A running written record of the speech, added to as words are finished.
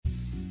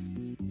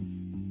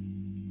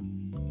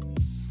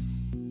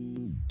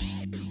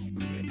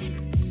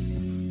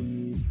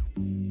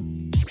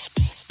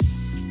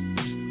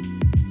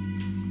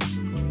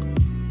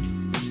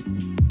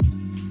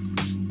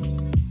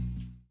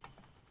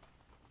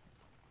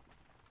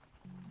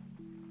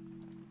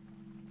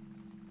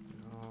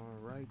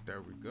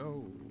There we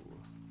go.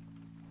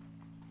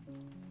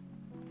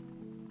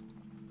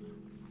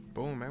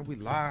 Boom, man. We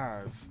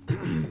live.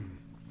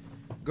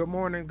 Good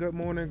morning, good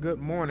morning, good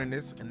morning.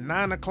 It's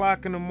 9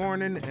 o'clock in the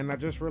morning, and I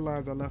just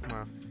realized I left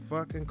my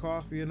fucking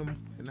coffee in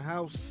the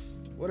house.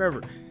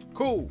 Whatever.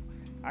 Cool.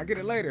 I get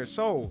it later.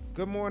 So,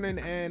 good morning,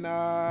 and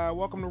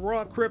welcome to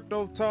Raw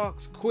Crypto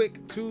Talks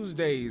Quick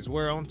Tuesdays,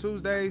 where on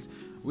Tuesdays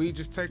we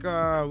just take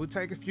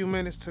a few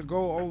minutes to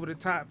go over the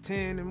top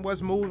 10 and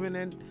what's moving,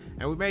 and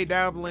we may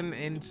dabble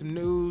in some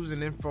news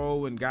and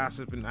info and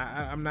gossip, and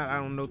I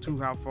don't know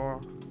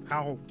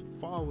how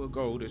far we'll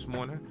go this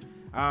morning.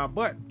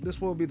 But this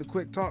will be the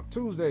Quick Talk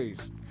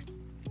Tuesdays.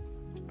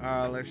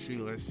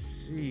 Let's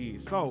see.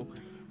 So,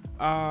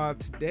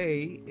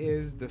 today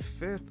is the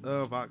 5th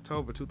of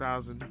October,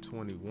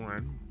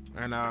 2021.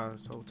 And,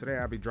 so today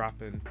I'll be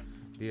dropping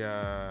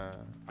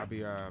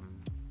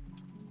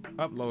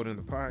uploading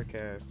the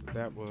podcast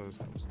that was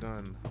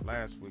done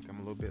last week. I'm a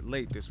little bit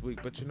late this week,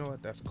 but you know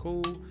what? That's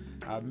cool.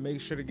 I'll make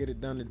sure to get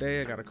it done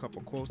today. I got a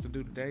couple quotes to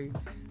do today.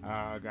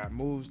 I got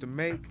moves to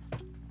make.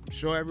 I'm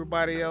sure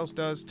everybody else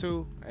does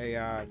too. Hey,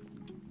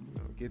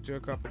 get you a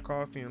cup of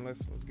coffee and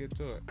let's get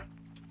to it.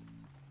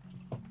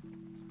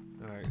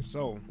 All right,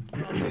 so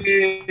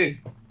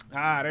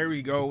there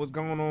we go. What's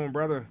going on,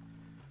 brother?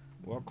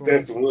 Welcome.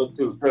 Testing 1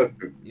 2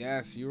 testing.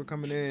 Yes, you were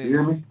coming in You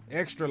hear me?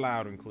 extra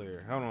loud and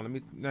clear. Hold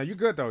on, no, you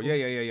good though. Yeah.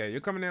 You're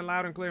coming in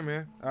loud and clear,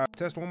 man.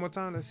 Test one more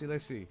time.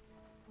 Let's see.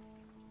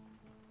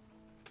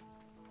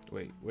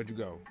 Wait, where'd you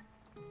go?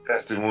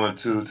 Testing 1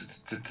 2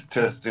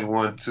 testing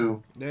 1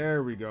 2.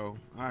 There we go.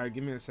 All right,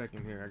 give me a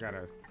second here. I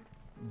gotta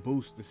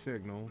boost the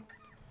signal.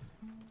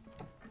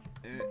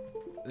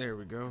 There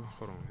we go.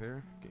 Hold on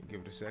here. Give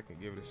it a second.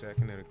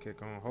 It'll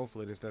kick on.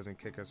 Hopefully this doesn't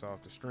kick us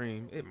off the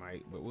stream. It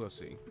might, but we'll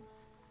see.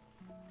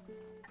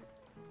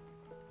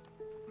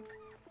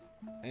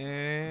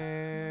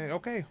 And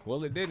okay,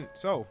 well it didn't.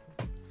 So,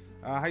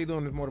 how you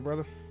doing this morning,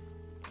 brother?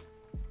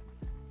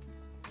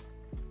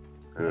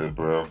 Good,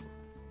 bro.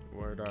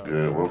 Word up.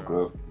 Good. Woke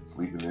up,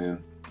 sleeping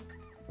in.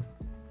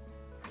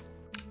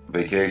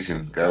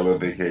 Vacation. Got a little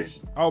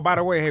vacation. Oh, by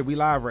the way, hey, we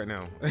live right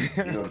now.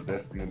 You know the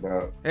best thing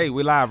about. Hey,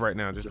 we live right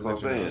now. Just That's what I'm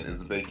saying.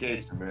 It's a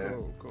vacation,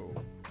 man.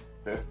 Cool.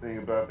 Best thing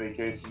about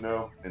vacation,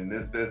 though, in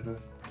this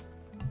business,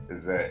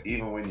 is that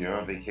even when you're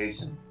on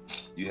vacation,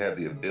 you have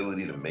the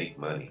ability to make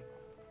money.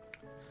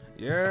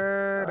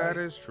 Yeah, that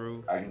is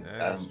true. I'm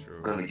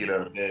gonna get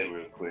out of bed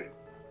real quick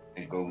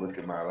and go look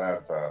at my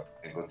laptop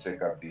and go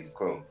check out these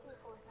quotes.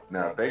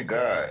 Now, thank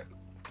God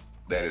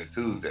that it's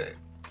Tuesday.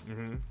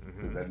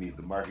 Because that means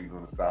the market's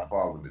gonna stop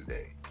falling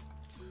today.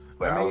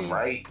 But I was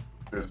right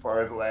as far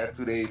as the last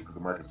 2 days because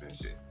the market's been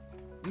shit.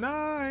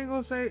 Nah, I ain't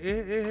gonna say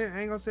it. I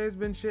ain't gonna say it's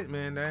been shit,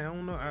 man. I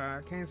don't know.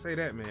 I can't say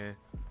that, man.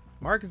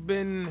 Market's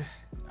been.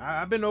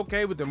 I've been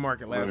okay with the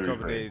market last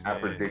couple days. I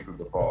predicted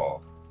the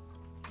fall.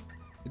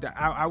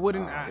 I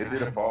wouldn't. It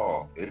did a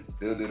fall. It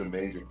still did a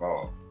major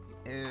fall.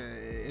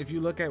 If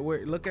you look at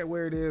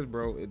where it is,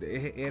 bro,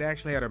 it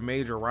actually had a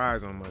major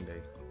rise on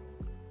Monday.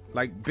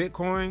 Like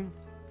Bitcoin,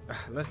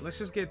 let's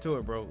just get to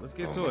it, bro. Let's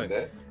get to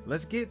it.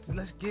 Let's get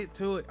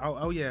to it.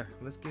 Oh yeah,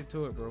 let's get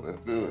to it, bro.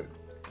 Let's do it.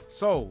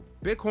 So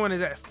Bitcoin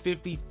is at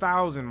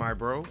 50,000, my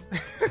bro.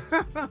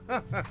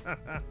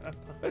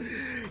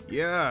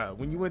 Yeah,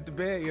 when you went to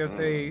bed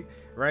yesterday,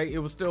 right? It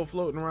was still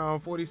floating around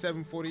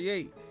 47,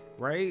 48.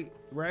 Right?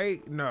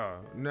 Nah.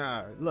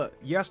 Look,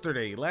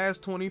 yesterday,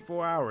 last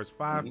 24 hours,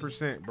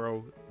 5%,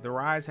 bro. The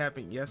rise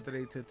happened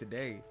yesterday to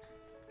today.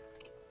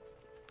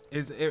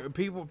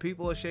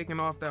 People are shaking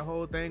off that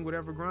whole thing with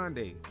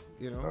Evergrande,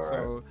 you know.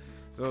 Right.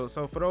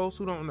 So for those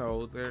who don't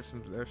know, there's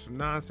some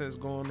nonsense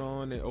going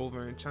on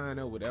over in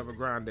China with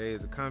Evergrande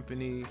as a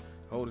company,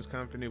 oldest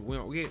company.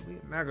 We're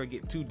not gonna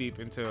get too deep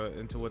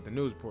into what the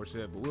news report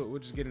said, but we'll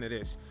just get into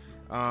this.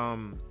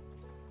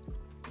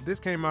 This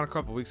came out a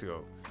couple weeks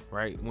ago,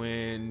 right,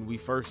 when we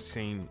first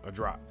seen a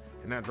drop,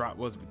 and that drop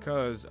was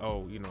because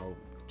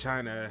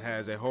China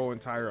has a whole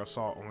entire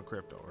assault on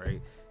crypto,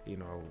 right?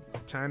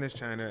 China's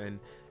China, and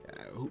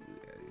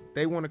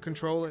they want to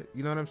control it.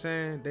 You know what I'm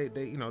saying?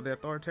 They're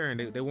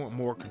authoritarian. They want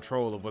more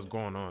control of what's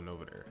going on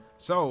over there.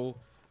 So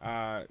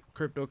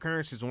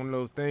cryptocurrency is one of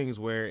those things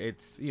where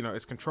it's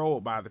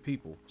controlled by the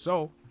people.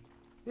 So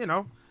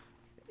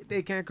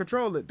they can't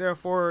control it,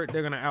 therefore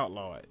they're gonna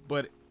outlaw it.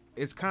 But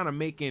it's kind of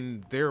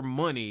making their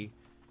money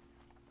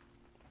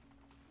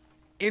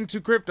into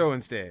crypto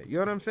instead. You know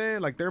what I'm saying?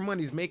 Like their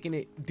money's making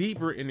it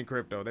deeper into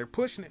crypto. They're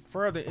pushing it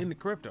further into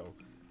crypto.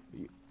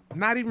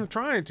 Not even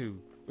trying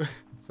to.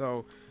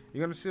 So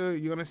you're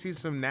gonna see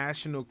some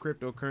national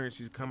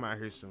cryptocurrencies come out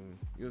here soon.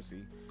 You'll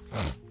see.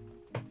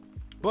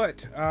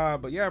 But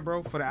yeah,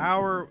 bro. For the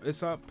hour,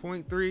 it's up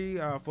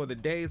 0.3. For the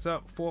day, it's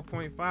up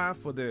 4.5.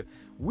 For the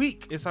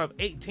week, it's up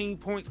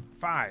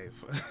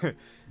 18.5.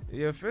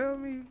 You feel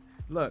me?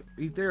 Look,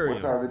 Ethereum.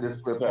 What time did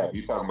this clip happen?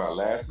 You talking about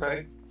last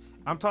night?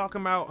 I'm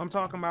talking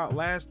about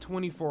last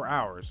 24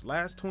 hours.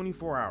 Last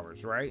 24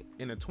 hours, right?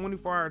 In a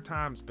 24-hour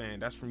time span,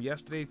 that's from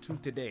yesterday to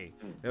today,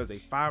 there was a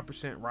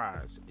 5%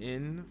 rise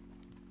in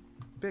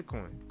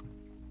Bitcoin.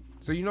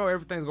 So you know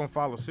everything's gonna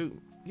follow suit.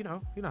 You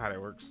know how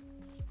that works.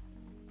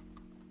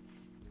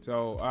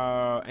 So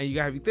and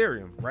you have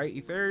Ethereum, right?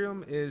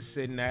 Ethereum is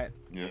sitting at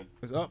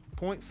it's up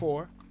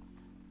 0.4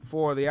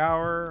 for the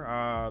hour,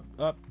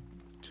 up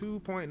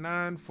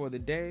 2.9 for the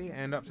day,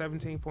 and up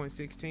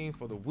 17.16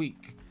 for the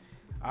week.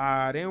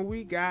 Then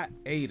we got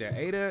ADA.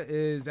 ADA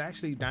is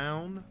actually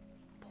down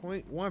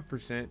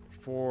 0.1%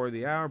 for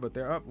the hour, but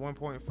they're up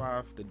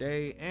 1.5 for the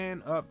day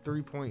and up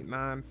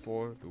 3.9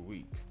 for the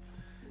week.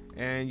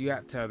 And you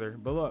got Tether.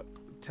 But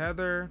look,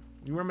 Tether,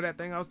 you remember that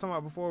thing I was talking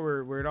about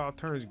before where it all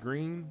turns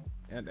green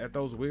at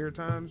those weird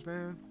times,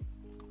 man?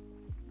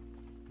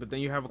 But then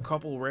you have a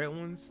couple red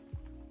ones.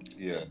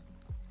 Yeah.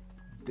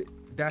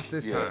 That's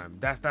this time.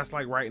 That's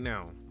like right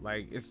now.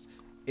 Like it's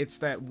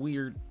that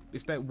weird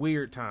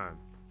time.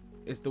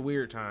 It's the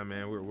weird time,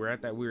 man. We're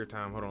at that weird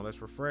time. Hold on,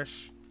 let's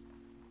refresh.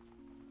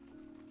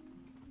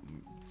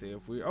 Let's see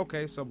if we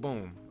okay. So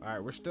boom. All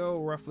right, we're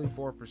still roughly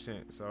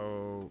 4%.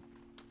 So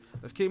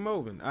let's keep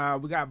moving.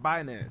 We got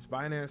Binance.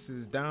 Binance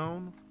is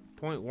down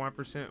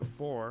 0.1%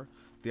 for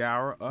the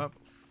hour, up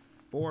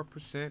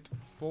 4%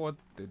 for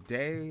the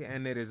day,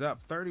 and it is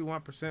up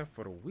 31%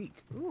 for the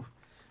week. Ooh.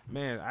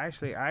 Man, I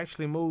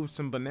actually moved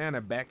some banana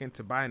back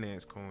into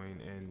Binance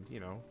coin, and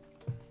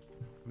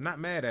I'm not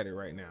mad at it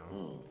right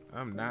now.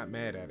 I'm not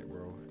mad at it,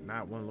 bro.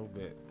 Not one little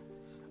bit.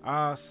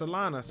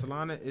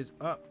 Solana is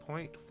up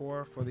 0.4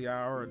 for the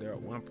hour. They're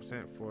up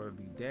 1% for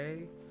the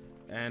day,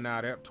 and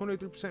they're up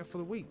 23% for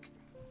the week.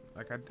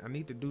 Like I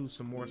need to do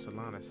some more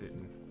Solana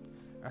sitting.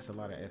 That's a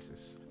lot of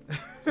S's.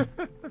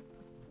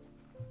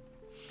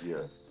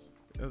 Yes.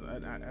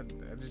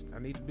 I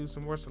need to do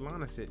some more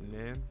Solana sitting,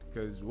 man.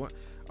 Because what?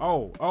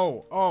 Oh,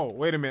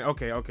 wait a minute.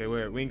 Okay,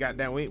 wait. We ain't got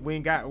that. We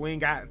ain't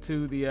got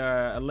to the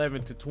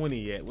 11 to 20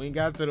 yet. We ain't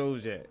got to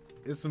those yet.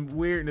 There's some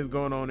weirdness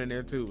going on in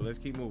there too. Let's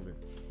keep moving.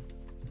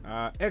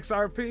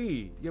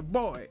 XRP, your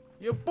boy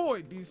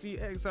DC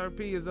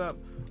XRP is up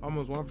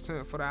almost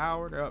 1% for the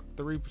hour. They're up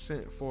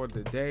 3% for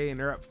the day, and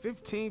they're up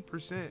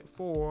 15%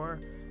 for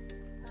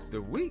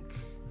the week.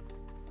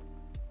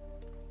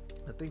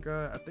 I think,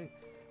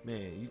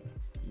 man,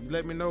 you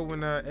let me know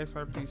when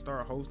XRP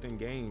start hosting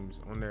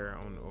games on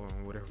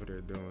whatever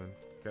they're doing,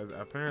 because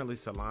apparently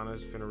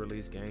Solana's finna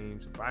release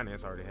games.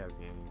 Binance already has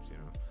games,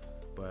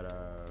 but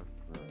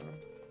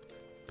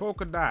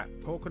Polka Dot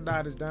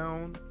is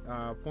down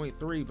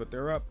 0.3, but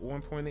they're up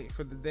 1.8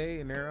 for the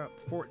day, and they're up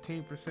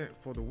 14%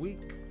 for the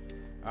week.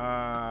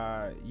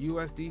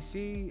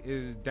 USDC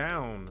is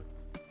down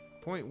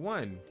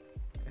 0.1.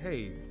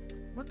 Hey,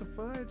 what the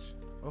fudge?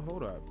 Oh,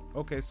 hold up.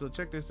 Okay, so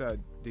check this out,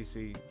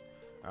 DC.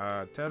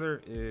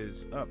 Tether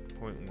is up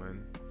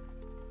 0.1.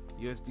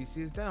 USDC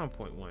is down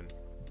 0.1.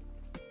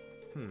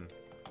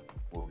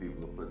 Well,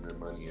 people are putting their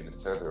money in the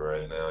Tether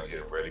right now,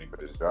 getting ready for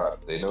this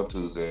drop. They know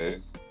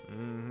Tuesdays.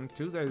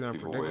 Tuesdays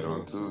unpredictable. People wait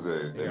on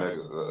Tuesdays. They're not,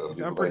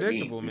 it's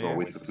unpredictable, like me, man. You're gonna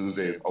wait till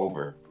Tuesday is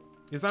over.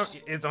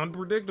 It's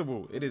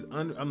unpredictable. It is.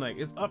 I'm like,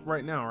 it's up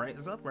right now, right?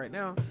 It's up right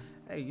now.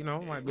 Hey, it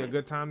might be a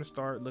good time to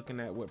start looking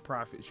at what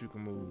profits you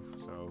can move.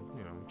 So,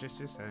 just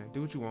saying,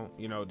 do what you want.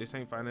 This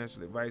ain't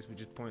financial advice. We're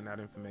just pointing out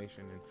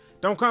information, and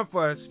don't come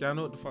for us. Y'all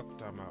know what the fuck we're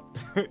talking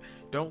about.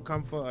 Don't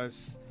come for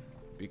us,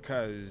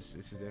 because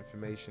this is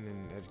information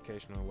and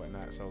educational and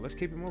whatnot. So let's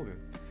keep it moving.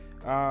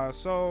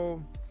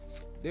 So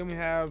then we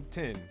have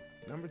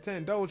number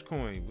 10,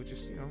 Dogecoin, which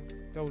is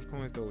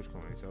Dogecoin's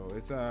Dogecoin. So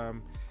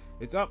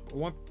it's up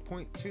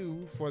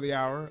 1.2 for the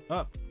hour,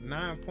 up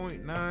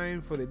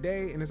 9.9 for the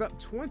day, and it's up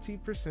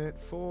 20%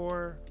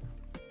 for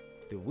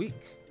the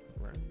week.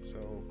 Right.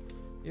 So,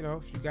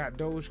 if you got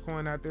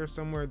Dogecoin out there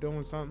somewhere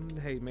doing something,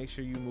 hey, make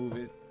sure you move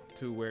it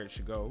to where it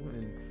should go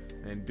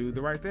and do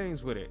the right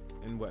things with it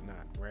and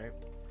whatnot, right?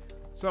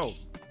 So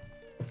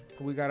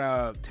we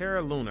got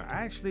Terra Luna.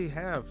 I actually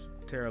have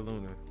Terra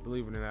Luna,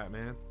 believe it or not,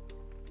 man.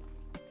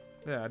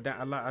 Yeah, I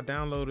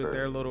downloaded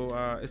their little.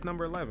 It's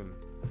number 11.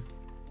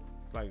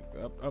 Like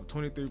up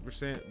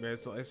 23%, man.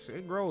 So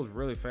it grows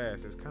really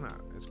fast. It's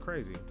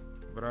crazy,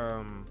 but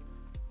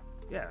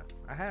yeah,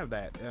 I have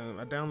that.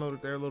 I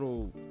downloaded their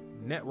little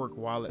network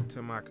wallet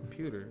to my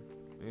computer,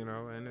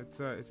 and it's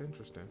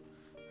interesting.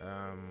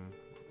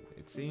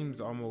 It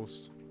seems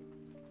almost,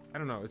 I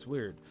don't know, it's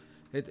weird.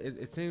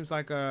 It seems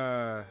like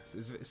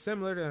it's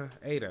similar to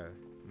ADA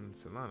and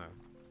Solana.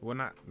 Well,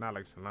 not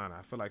like Solana.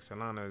 I feel like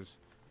Solana is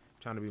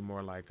trying to be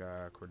more like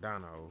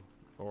Cardano,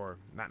 or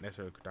not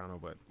necessarily Cardano,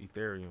 but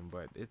Ethereum.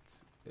 But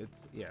it's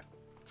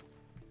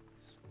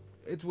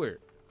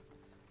weird.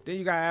 Then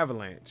you got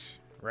Avalanche,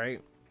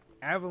 right?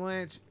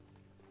 Avalanche,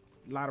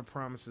 a lot of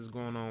promises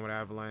going on with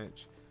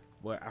Avalanche,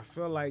 but I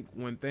feel like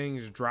when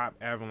things drop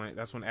Avalanche,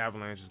 that's when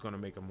Avalanche is going to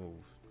make a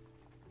move.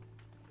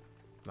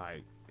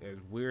 Like, as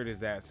weird as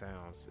that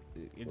sounds,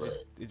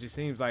 it just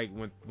seems like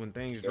when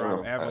things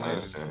drop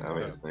Avalanche, I mean,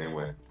 the same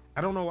way.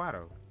 I don't know why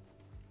though.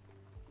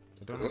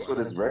 That's what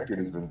his record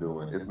has been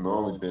doing. It's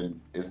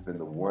been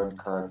the one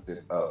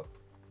constant up.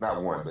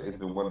 Not one, but it's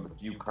been one of the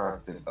few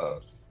constant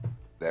ups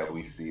that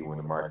we see when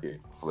the market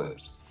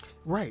flips.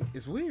 Right,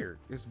 it's weird.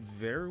 It's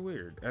very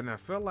weird, and I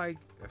feel like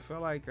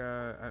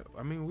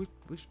I mean, we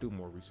should do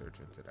more research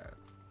into that.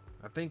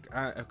 I think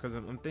because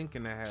I'm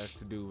thinking that has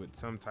to do with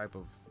some type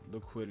of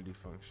liquidity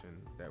function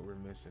that we're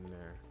missing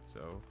there.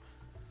 So,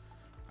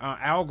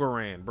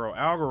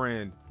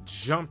 Algorand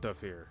jumped up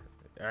here.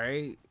 All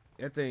right,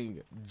 that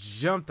thing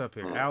jumped up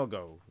here.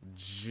 Algo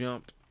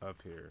jumped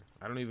up here.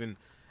 I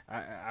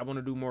want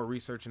to do more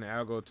research in the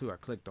algo too. I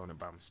clicked on it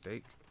by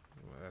mistake.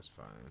 Well, that's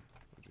fine.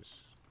 We'll just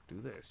do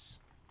this.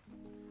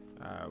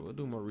 We'll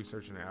do more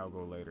research in the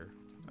algo later.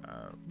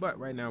 But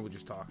right now we're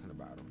just talking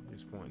about them,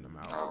 just pointing them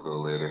out. I'll go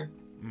later.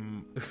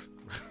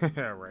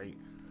 Right.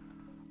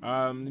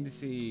 Let me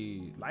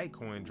see.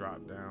 Litecoin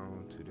dropped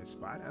down to this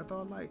spot. I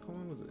thought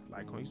Litecoin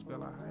used to be a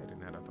lot higher than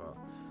that. I thought.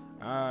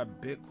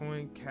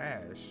 Bitcoin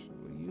Cash.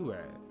 Where you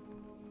at?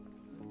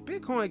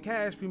 Bitcoin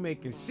Cash be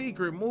making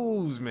secret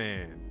moves,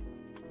 man.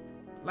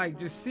 Like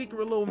just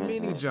secret little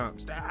mini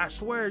jumps. I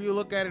swear you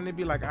look at it and it'd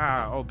be like,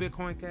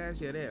 Bitcoin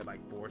Cash, yeah, they're like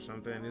 4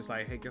 something. It's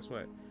like, hey, guess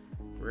what?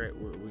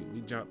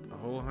 We jumped a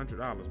whole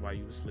 $100 while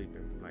you was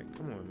sleeping. Like,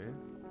 come on, man,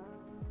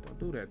 don't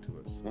do that to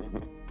us.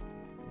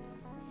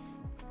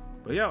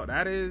 But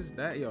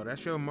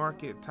that's your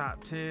market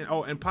top 10.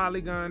 Oh, and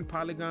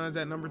Polygon's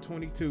at number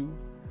 22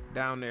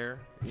 down there.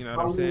 You know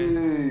what I'm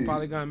saying?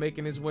 Polygon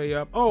making his way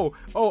up. Oh,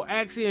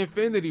 Axie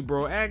Infinity,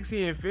 bro.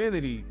 Axie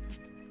Infinity.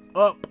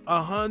 Up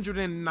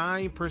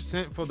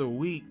 109% for the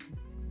week.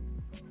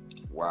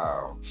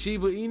 Wow.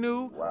 Shiba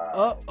Inu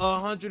up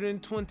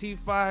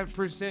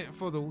 125%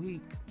 for the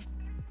week.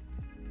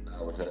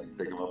 I was having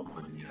to take my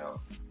money out.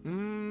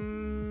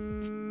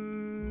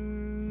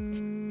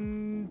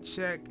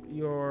 Check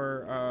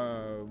your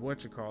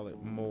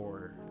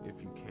more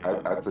if you can.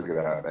 I took it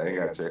out. I ain't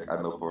got to check.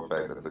 I know for a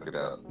fact I took it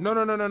out. No.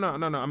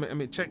 I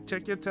mean,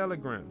 check your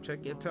Telegram.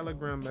 Check your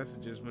Telegram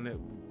messages when it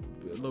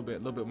a little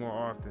bit more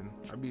often.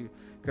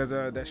 Because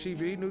that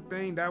Shiba Inu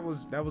thing that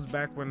was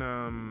back when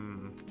I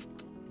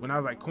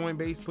was like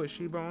Coinbase put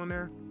Shiba on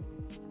there.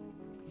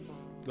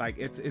 Like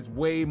it's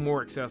way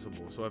more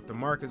accessible. So if the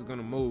market's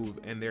gonna move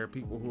and there are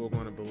people who are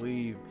gonna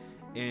believe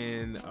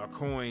in a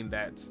coin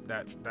that's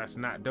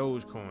not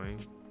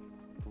Dogecoin,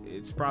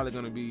 it's probably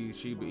gonna be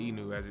Shiba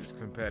Inu as its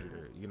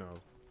competitor. You know,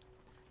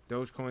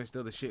 Dogecoin's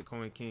still the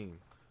shitcoin king,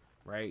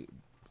 right?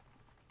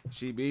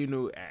 Shiba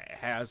Inu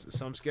has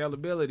some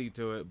scalability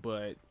to it,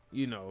 but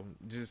you know,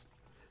 just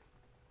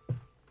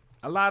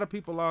a lot of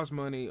people lost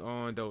money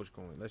on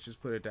Dogecoin. Let's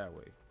just put it that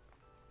way.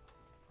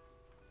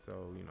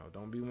 So, you know,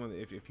 don't be one.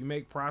 If you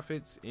make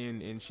profits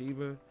in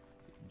Shiba,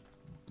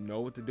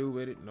 know what to do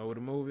with it, know where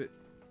to move it.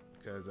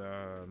 Because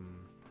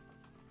I'm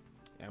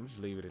just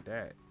leave it at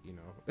that, you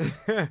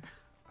know.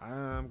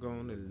 I'm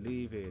gonna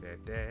leave it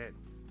at that.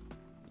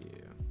 Yeah.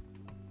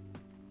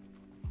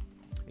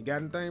 You got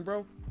anything,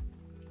 bro?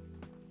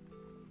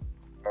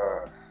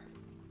 To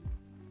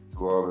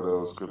all of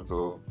those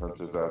crypto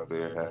hunters out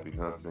there, happy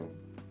hunting.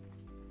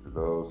 To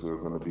those who are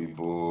going to be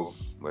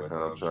bulls, like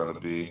how I'm trying to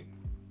be,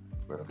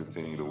 let's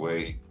continue to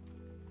wait.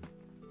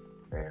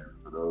 And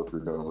for those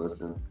who don't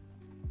listen,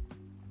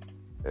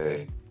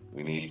 hey,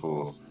 we need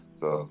fools.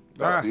 So,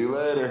 talk to you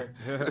later.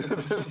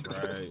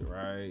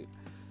 Right.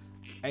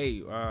 Hey,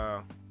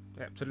 to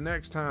the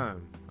next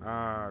time.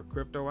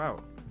 Crypto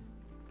out.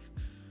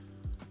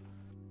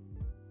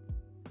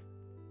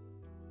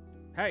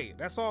 Hey,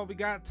 that's all we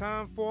got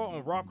time for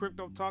on Raw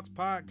Crypto Talks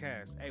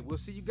podcast. Hey, we'll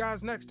see you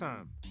guys next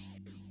time.